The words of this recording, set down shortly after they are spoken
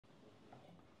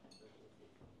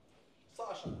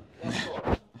Sasha, let's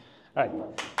go. Right.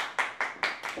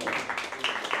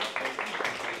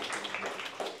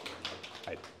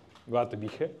 Right. Glad to be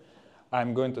here.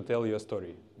 I'm going to tell you a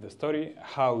story. The story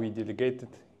how we delegated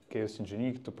chaos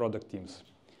engineering to product teams.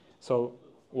 So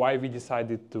why we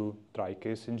decided to try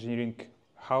chaos engineering,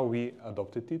 how we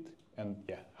adopted it, and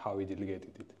yeah, how we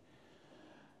delegated it.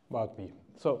 About me.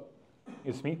 So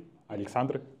it's me,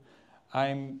 Aleksandr.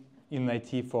 I'm in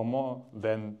IT for more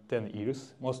than 10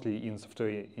 years, mostly in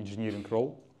software engineering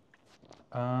role.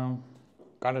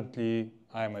 Currently,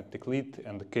 I'm a tech lead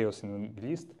and chaos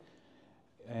evangelist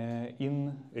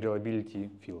in reliability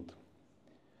field.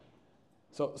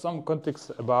 So some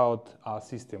context about our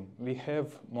system. We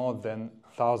have more than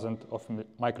 1,000 of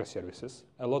microservices.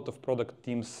 A lot of product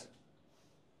teams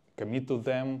commit to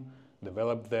them,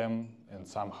 develop them, and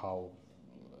somehow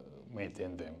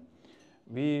maintain them.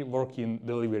 We work in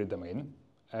delivery domain.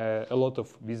 A lot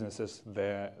of businesses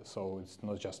there, so it's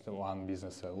not just one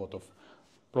business. A lot of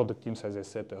product teams, as I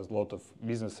said, a lot of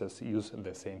businesses use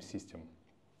the same system.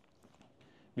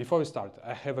 Before we start,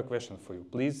 I have a question for you.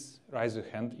 Please raise your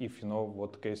hand if you know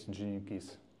what chaos engineering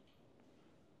is.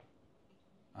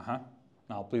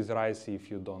 Now, please rise if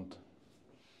you don't.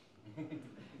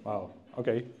 Wow,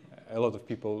 okay. A lot of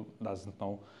people doesn't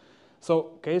know.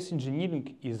 So chaos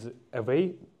engineering is a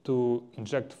way to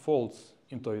inject faults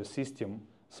into your system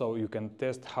so you can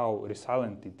test how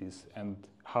resilient it is and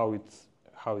how it's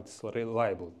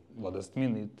reliable. What does it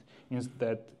mean? It means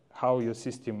that how your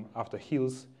system after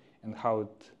heals and how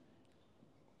it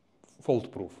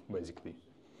fault-proof, basically.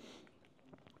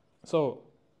 So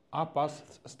our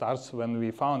path starts when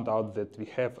we found out that we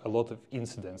have a lot of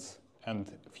incidents,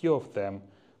 and few of them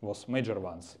was major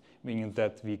ones, meaning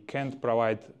that we can't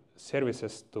provide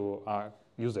services to our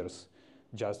users.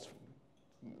 Just,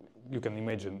 you can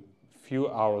imagine, few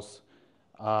hours,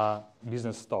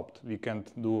 business stopped. We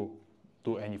can't do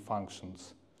any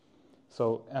functions.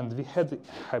 So, and we had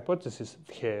hypothesis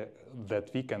here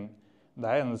that we can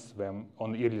diagnose them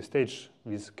on early stage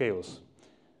with chaos.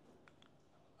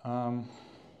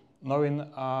 Knowing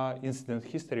our incident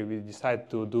history, we decided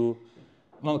to do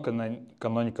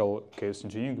non-canonical chaos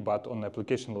engineering, but on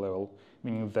application level,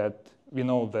 meaning that we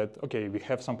know that, okay, we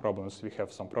have some problems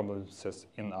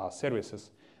in our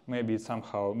services. Maybe it's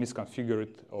somehow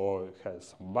misconfigured or has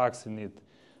some bugs in it.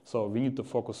 So we need to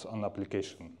focus on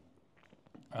application.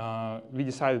 We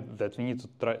decided that we need to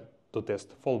try to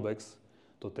test fallbacks,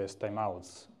 to test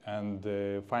timeouts, and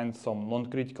find some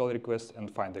non-critical requests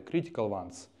and find the critical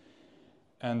ones,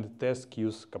 and test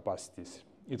queues capacities.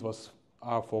 It was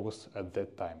our focus at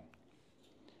that time.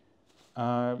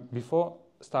 Before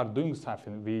start doing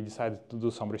something, we decided to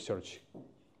do some research.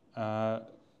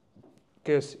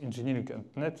 Chaos Engineering and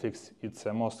Netflix, it's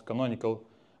a most canonical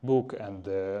book and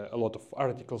a lot of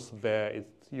articles there.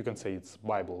 You can say it's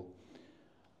Bible.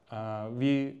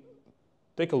 We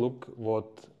take a look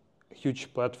what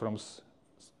huge platforms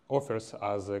offers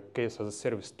as a chaos as a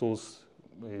service tools.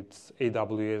 It's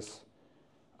AWS,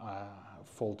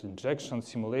 fault injection,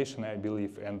 simulation, I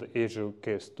believe, and Azure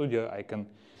Chaos Studio. I can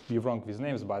be wrong with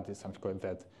names, but it's something like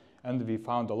that. And we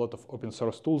found a lot of open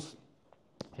source tools.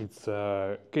 It's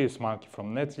Chaos Monkey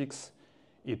from Netflix.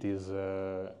 It is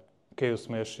Chaos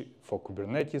Mesh for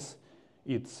Kubernetes.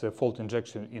 It's fault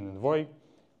injection in Envoy.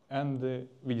 And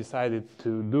we decided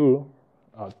to do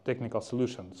a technical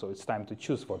solution. So it's time to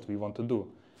choose what we want to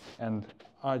do. And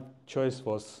our choice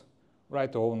was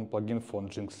write our own plugin for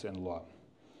Jinx and Lua.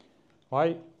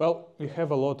 Why? Well, we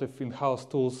have a lot of in-house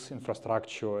tools,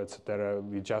 infrastructure, etc.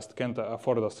 We just can't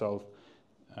afford ourselves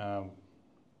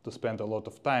to spend a lot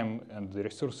of time and the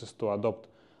resources to adopt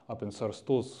open source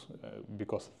tools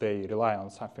because they rely on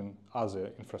something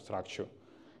other infrastructure.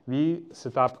 We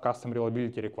set up custom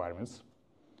reliability requirements,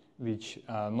 which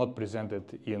are not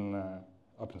presented in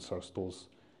open source tools.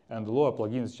 And Lua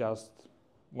plugin is just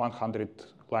 100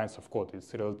 lines of code.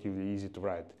 It's relatively easy to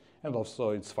write. And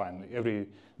also it's fine. Every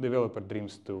developer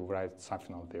dreams to write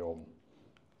something on their own.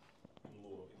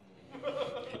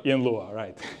 In Lua,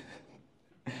 right.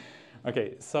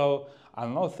 Okay, so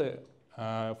another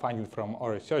finding from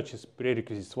our research is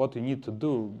prerequisites, what you need to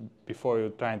do before you're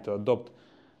trying to adopt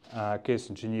chaos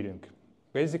engineering.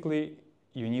 Basically,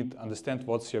 you need to understand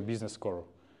what's your business core.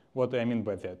 What do I mean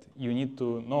by that? You need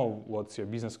to know what's your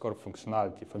business core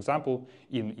functionality. For example,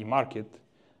 in e-market,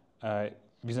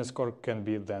 business core can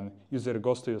be then user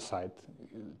goes to your site,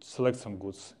 select some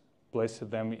goods, place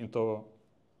them into a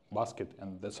basket,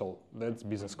 and that's all. That's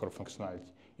business core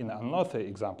functionality. In another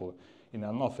example, in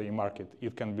another e-market,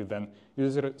 it can be then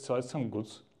user selects some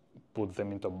goods, put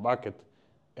them into a bucket,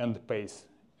 and pays.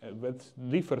 That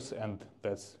differs, and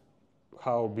that's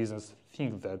how business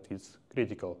think that it's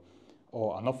critical.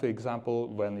 Or another example,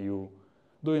 when you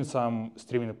doing some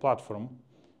streaming platform,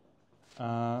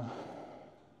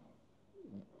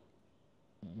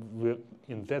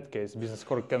 in that case, business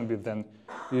core can be then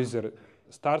user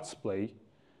starts play,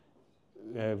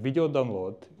 video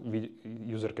download,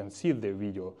 user can see the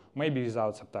video, maybe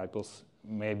without subtitles,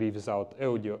 maybe without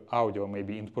audio,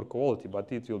 maybe in poor quality,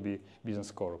 but it will be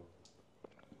business core.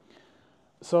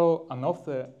 So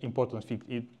another important thing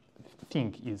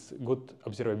is good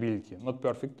observability. Not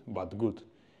perfect, but good.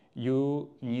 You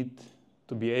need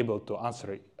to be able to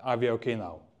answer, are we okay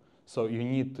now? So you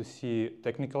need to see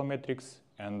technical metrics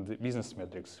and business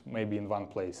metrics, maybe in one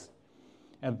place.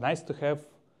 And nice to have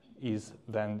is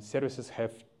then services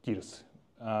have tiers.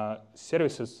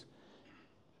 Services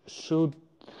should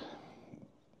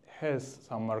has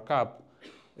some markup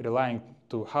relying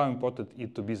to how important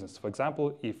it to business. For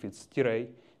example, if it's tier A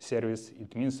service,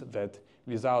 it means that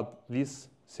without this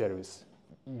service,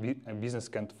 a business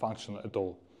can't function at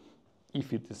all.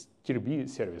 If it is tier B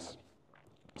service,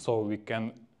 so we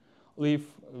can live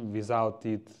without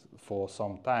it for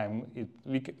some time.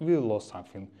 We will lose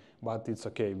something, but it's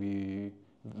okay.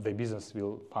 The business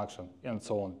will function, and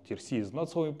so on. Tier C is not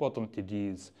so important. Tier D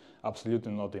is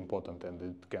absolutely not important, and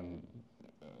it can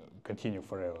continue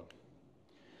forever.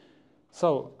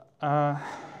 So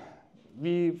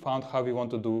we found how we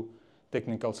want to do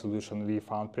technical solution. We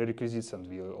found prerequisites, and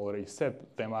we already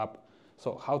set them up.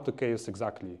 So how to chaos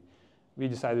exactly? We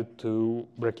decided to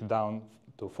break it down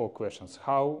to 4 questions: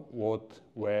 how, what,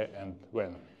 where, and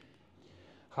when.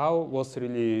 How was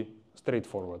really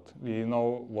straightforward. We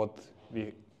know what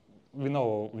we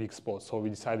know weak spots, so we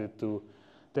decided to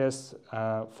test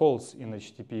faults in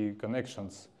HTTP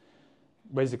connections.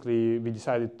 Basically, we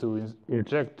decided to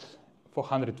inject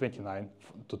 429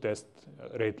 to test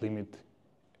rate limit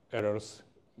errors.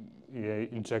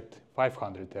 Inject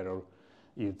 500 error.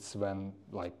 It's when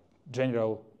like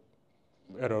general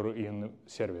error in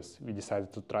service. We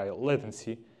decided to try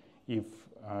latency if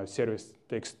service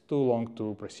takes too long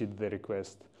to proceed the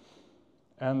request.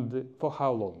 And for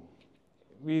how long?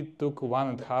 We took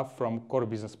 1.5 from core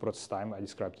business process time, I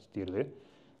described it earlier,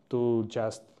 to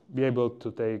just be able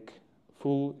to take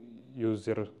full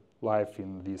user life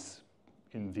in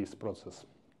this process.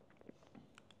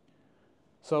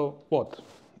 So what?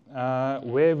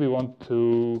 Where we want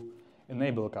to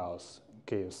enable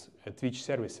chaos, at which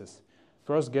services?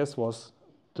 First guess was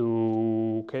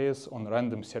to chaos on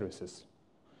random services,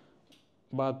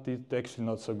 but it's actually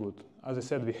not so good. As I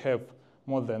said, we have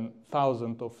more than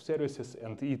 1,000 of services,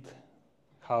 and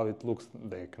how it looks,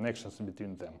 the connections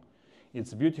between them.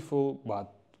 It's beautiful,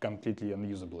 but completely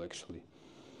unusable, actually.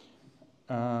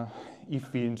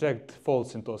 If we inject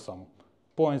faults into some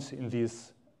points in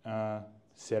this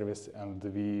service, and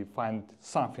we find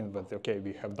something that, okay,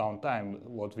 we have downtime,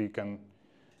 what we can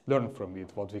learn from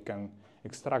it, what we can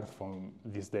extract from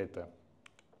this data.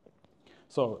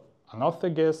 So another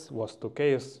guess was to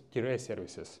chaos tier A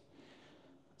services.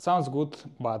 Sounds good,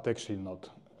 but actually not,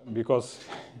 because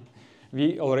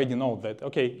we already know that,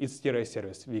 okay, it's tier A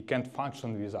service. We can't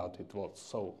function without it.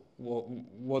 So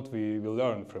what we will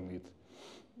learn from it?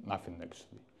 Nothing,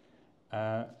 actually.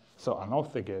 So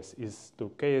another guess is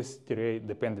to chaos tier A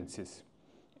dependencies.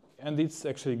 And it's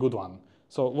actually a good one.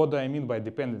 So what do I mean by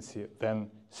dependency?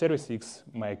 Then service X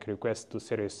make request to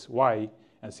service Y,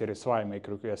 and service Y make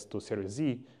request to service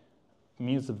Z,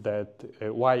 means that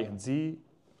Y and Z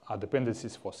are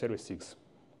dependencies for service X.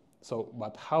 So,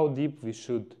 but how deep we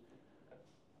should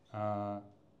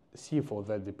see for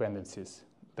that dependencies?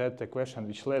 That's a question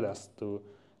which led us to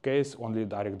case only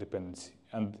direct dependency.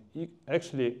 And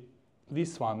actually,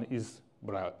 this one is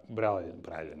brilliant.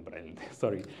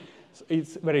 Sorry, so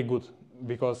it's very good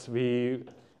because we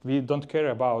don't care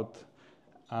about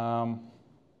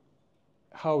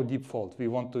how deep fault. We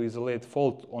want to isolate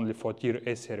fault only for tier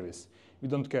A service. We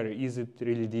don't care, is it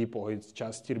really deep or it's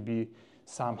just tier B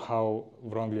somehow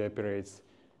wrongly operates.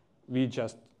 We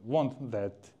just want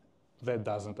that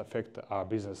doesn't affect our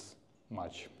business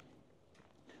much.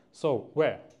 So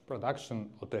where?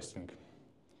 Production or testing?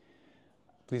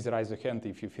 Please raise your hand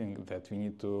if you think that we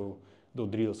need to do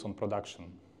drills on production.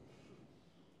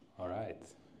 All right.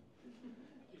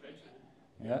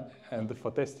 Yeah, and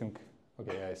for testing,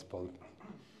 okay, I spoiled.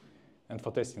 And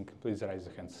for testing, please raise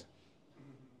your hands.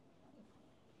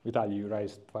 Vitaly, you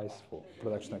raised twice for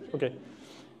production. Okay.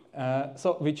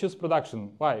 So we choose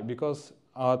production. Why? Because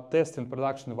our test and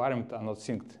production environment are not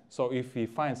synced. So if we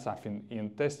find something in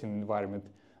testing environment,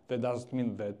 that doesn't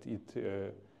mean that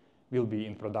it will be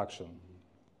in production.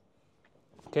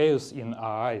 Chaos in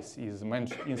our eyes is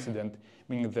managed incident,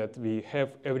 meaning that we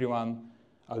have everyone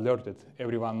alerted,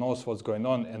 everyone knows what's going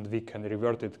on, and we can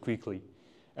revert it quickly.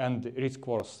 And risk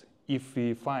worse, if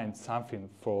we find something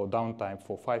for downtime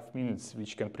for 5 minutes,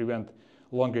 which can prevent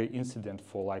longer incident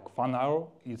for like 1 hour,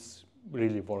 it's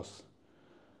really worse.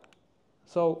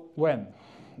 So when?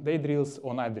 Day drills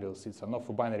or night drills? It's an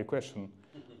awful binary question.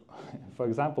 For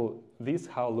example, this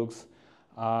how looks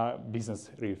business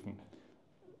rhythm.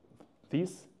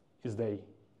 This is day,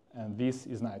 and this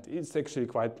is night. It's actually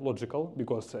quite logical,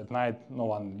 because at night no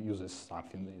one uses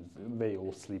something, they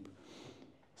all sleep.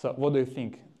 So what do you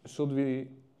think? Should we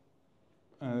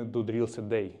do drills at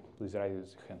day? Please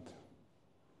raise your hand.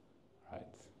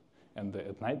 Right. And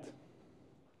at night?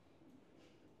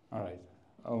 All right,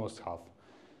 almost half.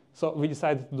 So we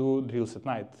decided to do drills at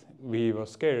night. We were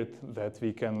scared that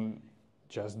we can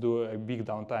just do a big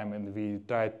downtime, and we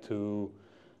tried to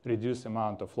reduce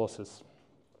amount of losses.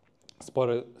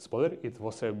 Spoiler, it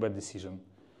was a bad decision.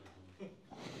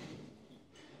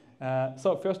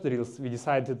 So first drills, we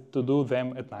decided to do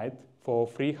them at night for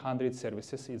 300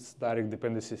 services. It's direct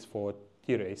dependencies for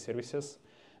tier A services.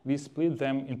 We split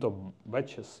them into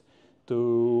batches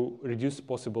to reduce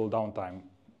possible downtime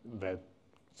that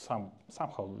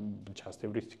somehow just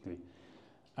heuristically.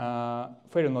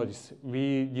 Fair notice,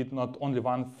 we did not only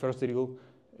one first drill,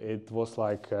 it was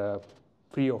like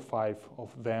 3 or 5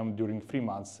 of them during 3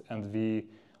 months, and we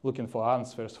looking for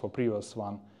answers for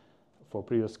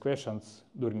previous questions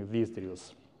during these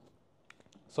drills.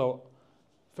 So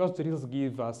first drills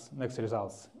give us next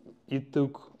results. It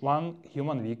took 1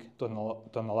 human week to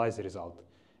analyze the result.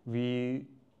 We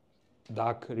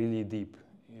dug really deep.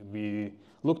 We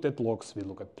looked at logs, we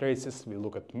looked at traces, we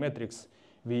looked at metrics.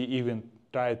 We even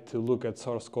tried to look at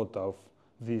source code of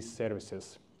these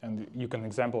services. And you can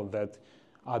example that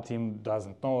our team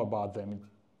doesn't know about them,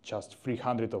 just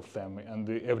 300 of them, and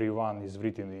everyone is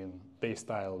written in their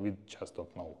style. We just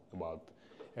don't know about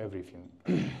everything.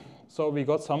 So we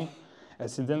got some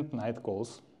accident night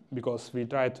calls, because we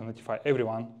tried to notify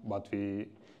everyone, but we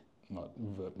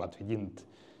didn't.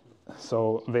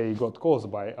 So they got calls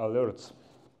by alerts.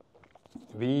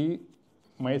 We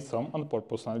made some on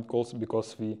purpose night calls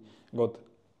because we got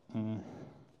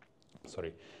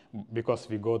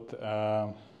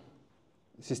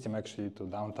system actually to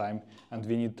downtime, and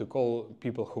we need to call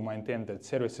people who maintain that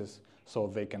services so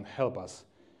they can help us.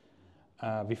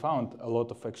 We found a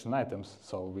lot of action items,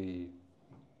 so we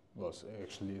was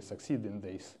actually succeed in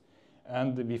this.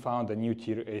 And we found a new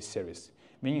tier A service,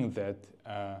 meaning that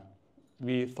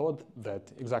we thought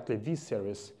that exactly this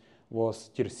service was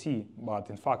tier C, but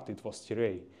in fact it was tier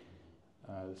A.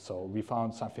 So we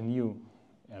found something new,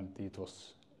 and it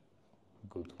was a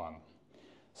good one.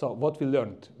 So what we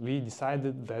learned, we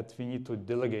decided that we need to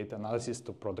delegate analysis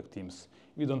to product teams.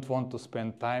 We don't want to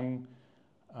spend time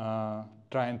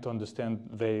trying to understand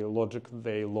their logic,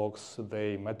 their logs,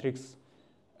 their metrics,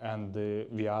 and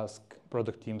we ask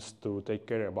product teams to take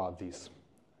care about this.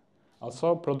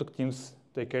 Also, product teams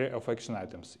take care of action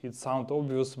items. It sounds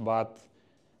obvious, but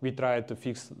we tried to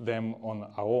fix them on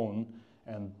our own,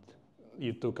 and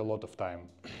it took a lot of time.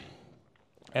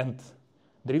 And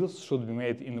drills should be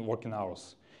made in working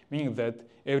hours, meaning that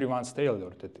everyone stay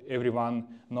alerted, everyone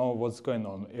know what's going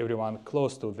on, everyone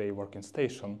close to their working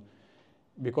station.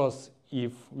 Because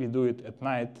if we do it at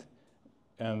night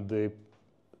and the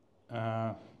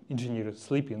engineer is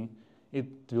sleeping, it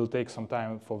will take some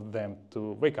time for them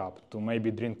to wake up, to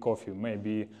maybe drink coffee,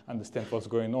 maybe understand what's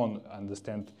going on,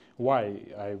 understand why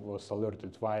I was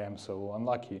alerted, why I'm so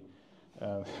unlucky.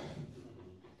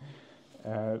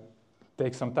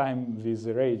 Take some time with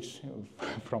the rage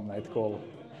from night call.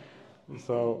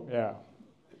 So yeah,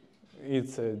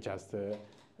 it's just a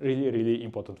really, really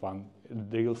important one.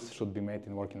 Drills should be made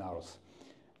in working hours.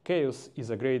 Chaos is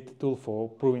a great tool for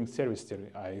proving service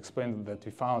tier. I explained that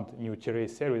we found new tier A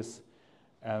service,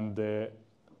 and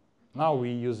now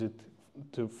we use it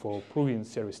for proving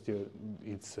service tier.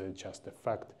 It's just a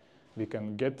fact. We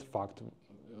can get fact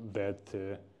that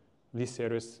this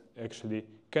service actually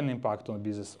can impact on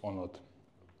business or not.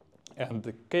 And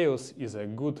the chaos is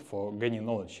good for gaining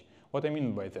knowledge. What I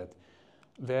mean by that?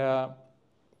 There are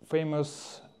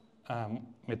famous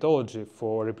methodology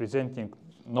for representing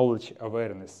knowledge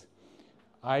awareness.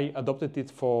 I adopted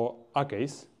it for our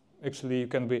case. Actually, you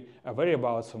can be aware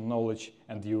about some knowledge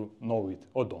and you know it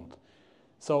or don't.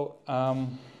 So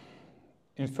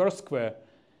in first square,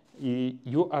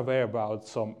 you are aware about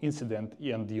some incident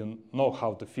and you know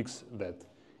how to fix that.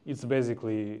 It's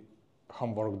basically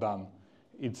homework done.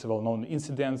 It's well-known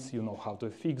incidents, you know how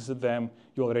to fix them,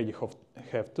 you already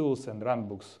have tools and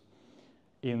runbooks.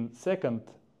 In second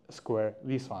square,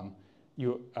 this one,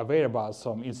 you are aware about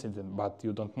some incident, but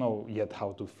you don't know yet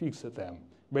how to fix them.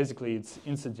 Basically, it's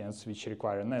incidents which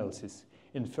require analysis.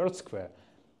 In first square,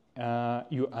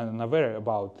 you are unaware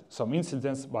about some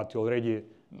incidents, but you already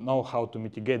know how to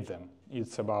mitigate them.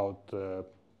 It's about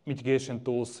mitigation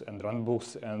tools and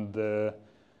runbooks and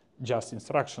just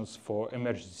instructions for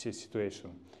emergency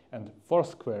situation. And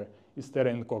fourth square is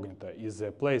terra incognita, is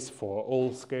a place for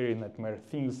all scary nightmare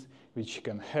things which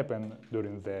can happen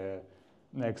during the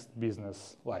next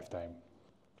business lifetime.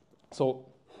 So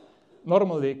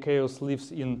normally chaos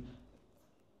lives in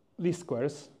these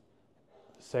squares,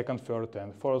 second, third,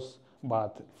 and fourth,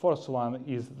 but fourth one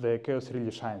is the chaos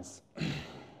really shines.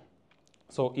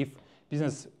 So if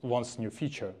business wants new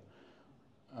feature,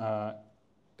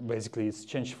 basically it's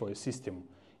change for a system.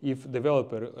 If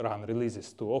developer run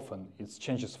releases too often, it's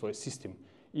changes for a system.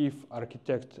 If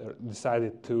architect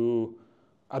decided to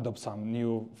adopt some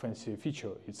new fancy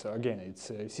feature, it's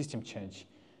a system change.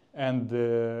 And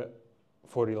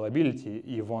for reliability,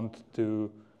 you want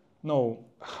to know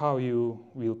how you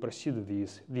will proceed with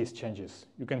these changes.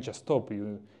 You can just stop.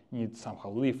 You need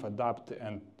somehow live, adapt,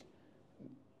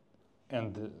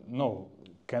 and know,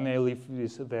 can I live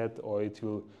with that, or it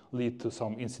will lead to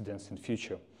some incidents in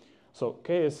future. So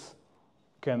chaos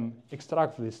can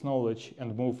extract this knowledge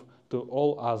and move to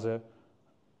all other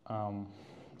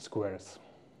squares.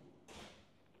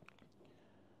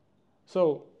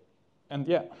 So, and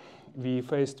yeah, we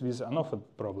faced with another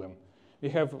problem. We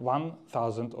have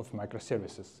 1,000 of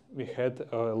microservices. We had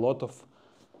a lot of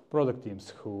product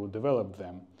teams who developed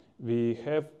them. We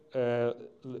have a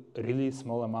really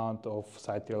small amount of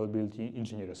site reliability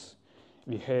engineers.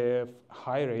 We have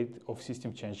high rate of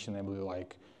system change, namely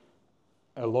like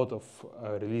a lot of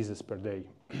releases per day.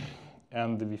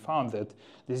 And we found that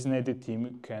designated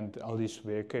team can unleash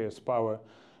their chaos power,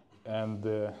 and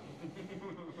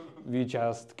we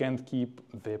just can't keep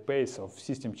the pace of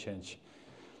system change.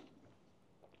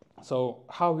 So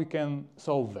how we can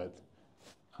solve that?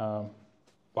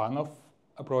 One of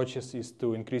approaches is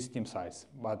to increase team size,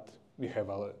 but we have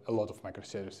a lot of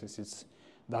microservices. It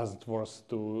doesn't worth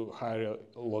to hire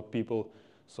a lot of people,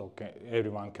 so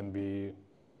everyone can be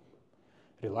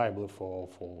reliable for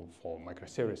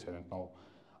microservice. I don't know.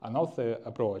 Another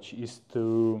approach is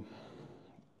to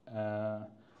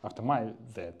automate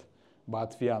that,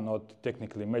 but we are not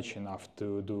technically mature enough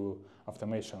to do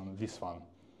automation on this one.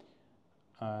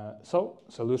 So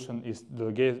solution is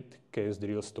delegate chaos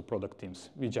drills to product teams.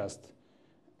 We just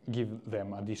give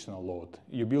them additional load.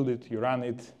 You build it, you run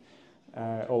it,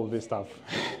 all this stuff.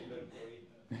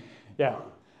 Yeah.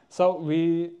 So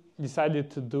we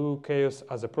decided to do chaos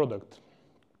as a product.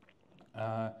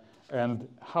 And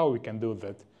how we can do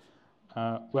that?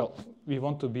 Well, we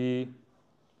want to be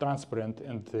transparent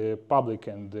and public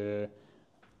and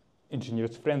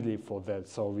engineers friendly for that.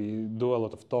 So we do a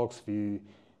lot of talks. We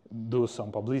do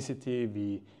some publicity.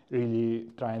 We really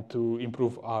trying to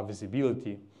improve our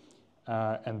visibility.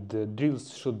 And the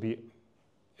drills should be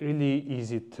really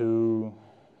easy to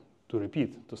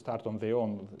repeat, to start on their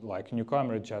own. Like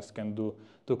newcomer just can do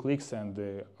 2 clicks and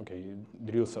okay,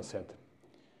 drills are set.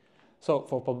 So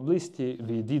for publicity,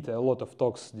 we did a lot of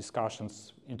talks,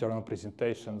 discussions, internal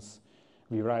presentations.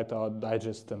 We write our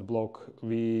digest and blog.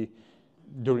 We,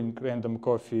 during random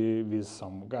coffee with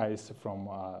some guys from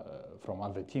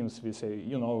other teams, we say,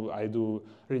 you know, I do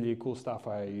really cool stuff.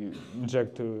 I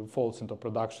inject faults into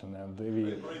production, and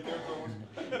we,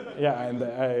 yeah, and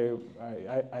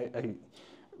I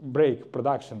break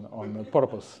production on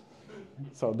purpose.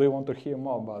 So do you want to hear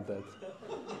more about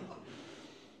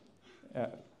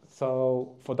that?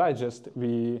 So for digest,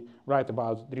 we write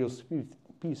about drill speed.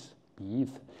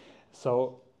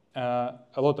 So a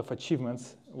lot of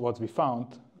achievements, what we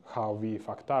found, how we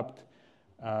fucked up,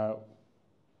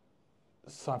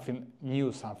 something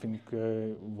new, something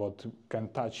what can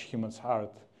touch humans'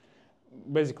 heart.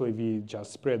 Basically, we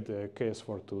just spread the chaos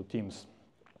for 2 teams.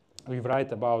 We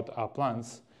write about our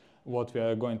plans, what we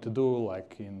are going to do,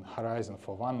 like in horizon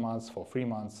for 1 month, for 3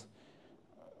 months.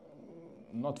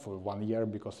 Not for 1 year,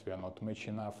 because we are not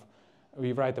mature enough.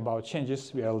 We write about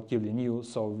changes. We are relatively new,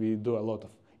 so we do a lot of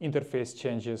interface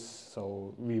changes.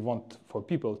 So we want for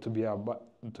people to be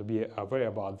aware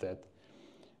about that.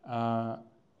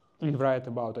 We write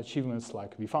about achievements,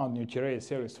 like we found new TRA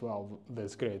service. Well,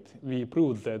 that's great. We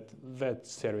proved that that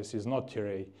service is not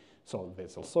TRA, so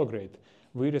that's also great.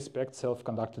 We respect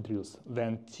self-conducted drills.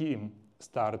 Then team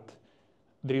start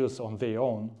drills on their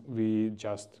own. We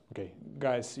just, okay,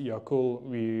 guys, you're cool.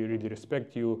 We really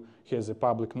respect you. Here's a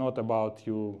public note about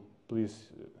you.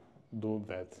 Please do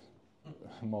that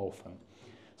more often.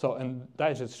 So, and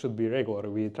digests should be regular.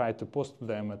 We try to post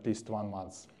them at least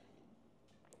once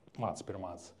per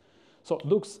month. So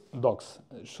docs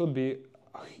should be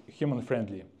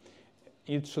human-friendly.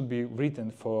 It should be written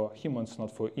for humans,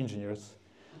 not for engineers.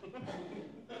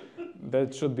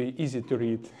 That should be easy to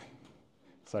read,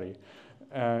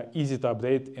 easy to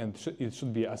update, and it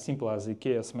should be as simple as the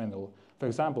KS manual. For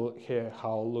example, here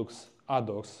how looks our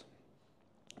docs.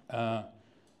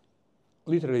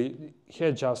 Literally,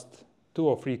 here just 2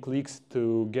 or 3 clicks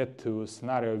to get to a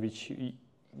scenario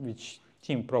which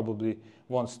team probably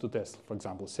wants to test. For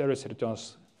example, service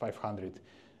returns 500.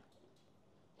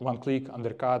 1 click,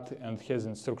 undercut, and has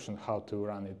instruction how to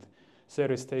run it.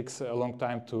 Service takes a long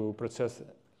time to process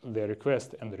the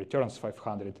request and returns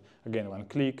 500. Again, 1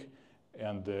 click,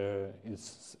 and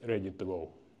it's ready to go.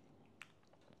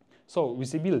 So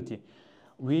visibility,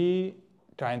 we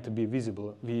trying to be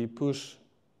visible. We push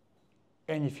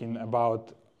anything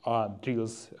about our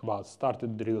drills, about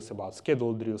started drills, about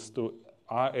scheduled drills to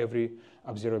our every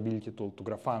observability tool, to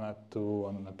Grafana,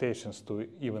 to annotations, to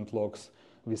event logs.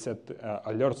 We set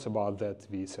alerts about that.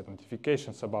 We set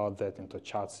notifications about that into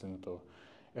chats, into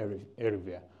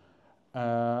everywhere.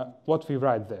 What we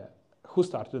write there? Who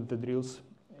started the drills?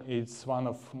 It's one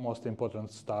of most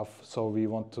important stuff. So we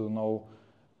want to know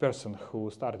person who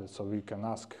started. So we can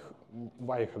ask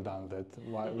why you have done that.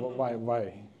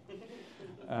 Why?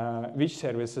 Which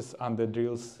services under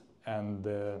drills and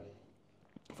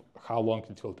how long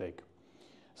it will take.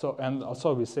 So, and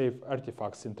also we save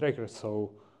artifacts in trackers.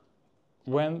 So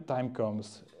when time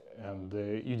comes and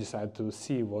you decide to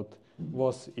see what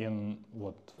was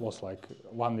like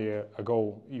 1 year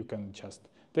ago, you can just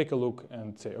take a look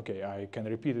and say, okay, I can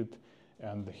repeat it,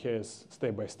 and here's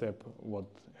step by step what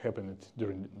happened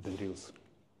during the drills.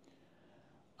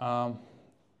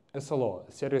 SLO,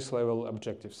 service level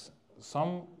objectives.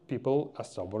 Some people are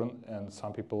stubborn and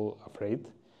some people are afraid.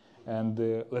 And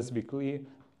let's be clear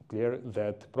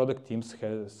that product teams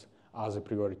has other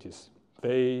priorities.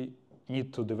 They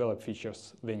need to develop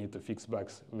features, they need to fix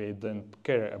bugs, they don't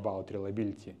care about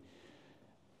reliability.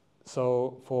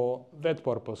 So for that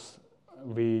purpose,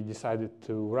 we decided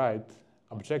to write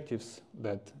objectives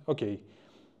that, okay,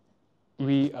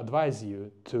 we advise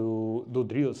you to do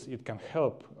drills. It can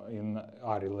help in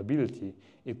our reliability.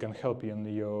 It can help you in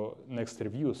your next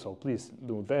review, so please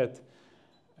do that.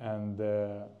 And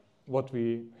what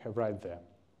we have right there.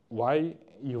 Why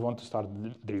you want to start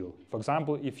the drill. For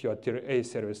example, if you are tier A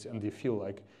service and you feel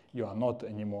like you are not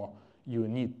anymore, you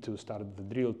need to start the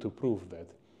drill to prove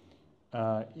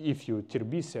that. If you tier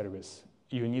B service,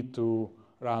 you need to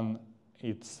run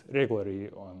it regularly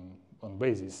on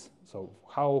basis. So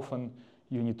how often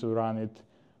you need to run it,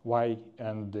 why,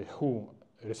 and who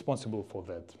responsible for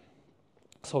that.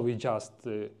 So we just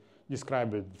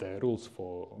described the rules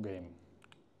for game.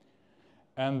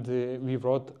 And we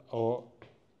wrote our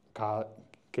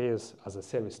KS as a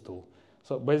service tool.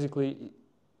 So basically,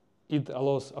 it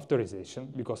allows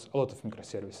authorization because a lot of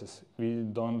microservices. We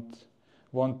don't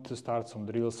want to start some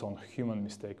drills on human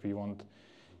mistake. We want to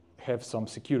have some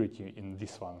security in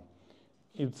this one.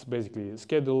 It's basically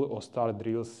schedule or start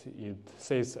drills. It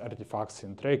saves artifacts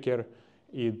in tracker.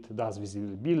 It does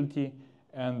visibility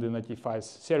and notifies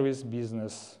service,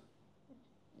 business,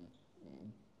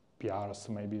 PRs,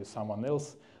 maybe someone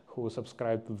else who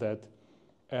subscribed to that.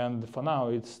 And for now,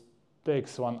 it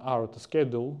takes 1 hour to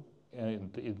schedule,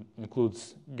 and it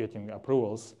includes getting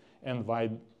approvals and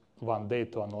 1 day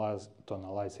to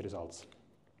analyze results.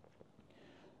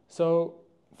 So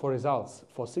for results,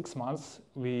 for 6 months,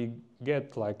 we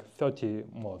get like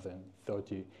more than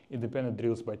 30 independent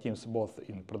drills by teams, both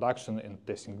in production and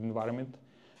testing environment.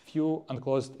 Few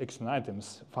unclosed action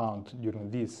items found during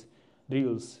these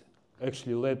drills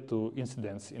actually led to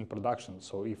incidents in production.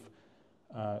 So if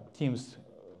teams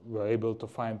were able to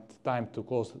find time to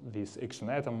close this action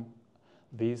item,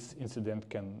 this incident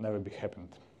can never be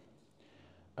happened.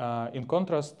 In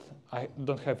contrast, I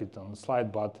don't have it on the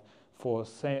slide, but for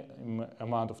same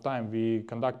amount of time, we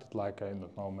conducted like, I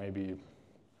don't know, maybe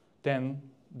 10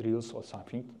 drills or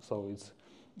something. So it's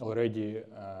already,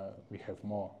 we have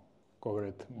more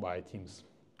covered by teams.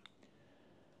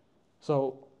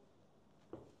 So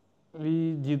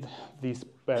we did this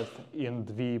path and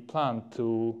we plan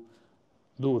to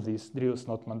do these drills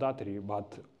not mandatory,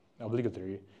 but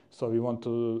obligatory. So we want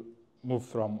to move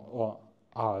from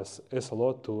our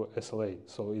SLO to SLA.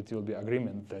 So it will be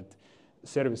agreement that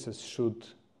services should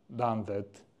done that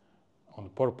on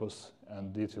purpose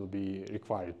and it will be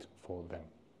required for them.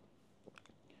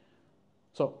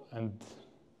 So, and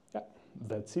yeah,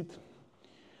 that's it.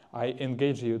 I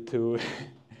engage you to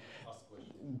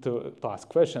to ask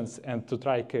questions and to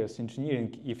try chaos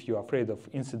engineering if you're afraid of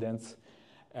incidents,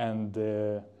 and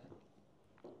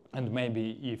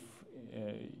maybe if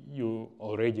you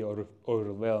already are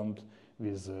overwhelmed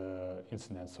with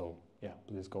incidents. So yeah,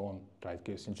 please go on, try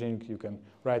chaos engineering. You can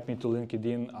write me to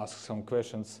LinkedIn, ask some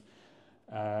questions,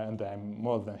 and I'm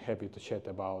more than happy to chat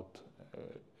about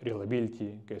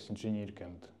reliability, chaos engineering,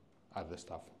 and other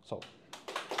stuff. So.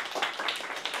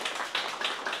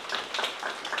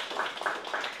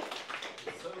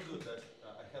 It's so good that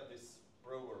I had this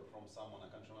proverb from someone, I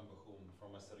can't remember whom, from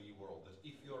SRE world, that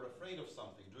if you're afraid of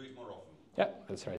something, do it more often. Yeah, that's right.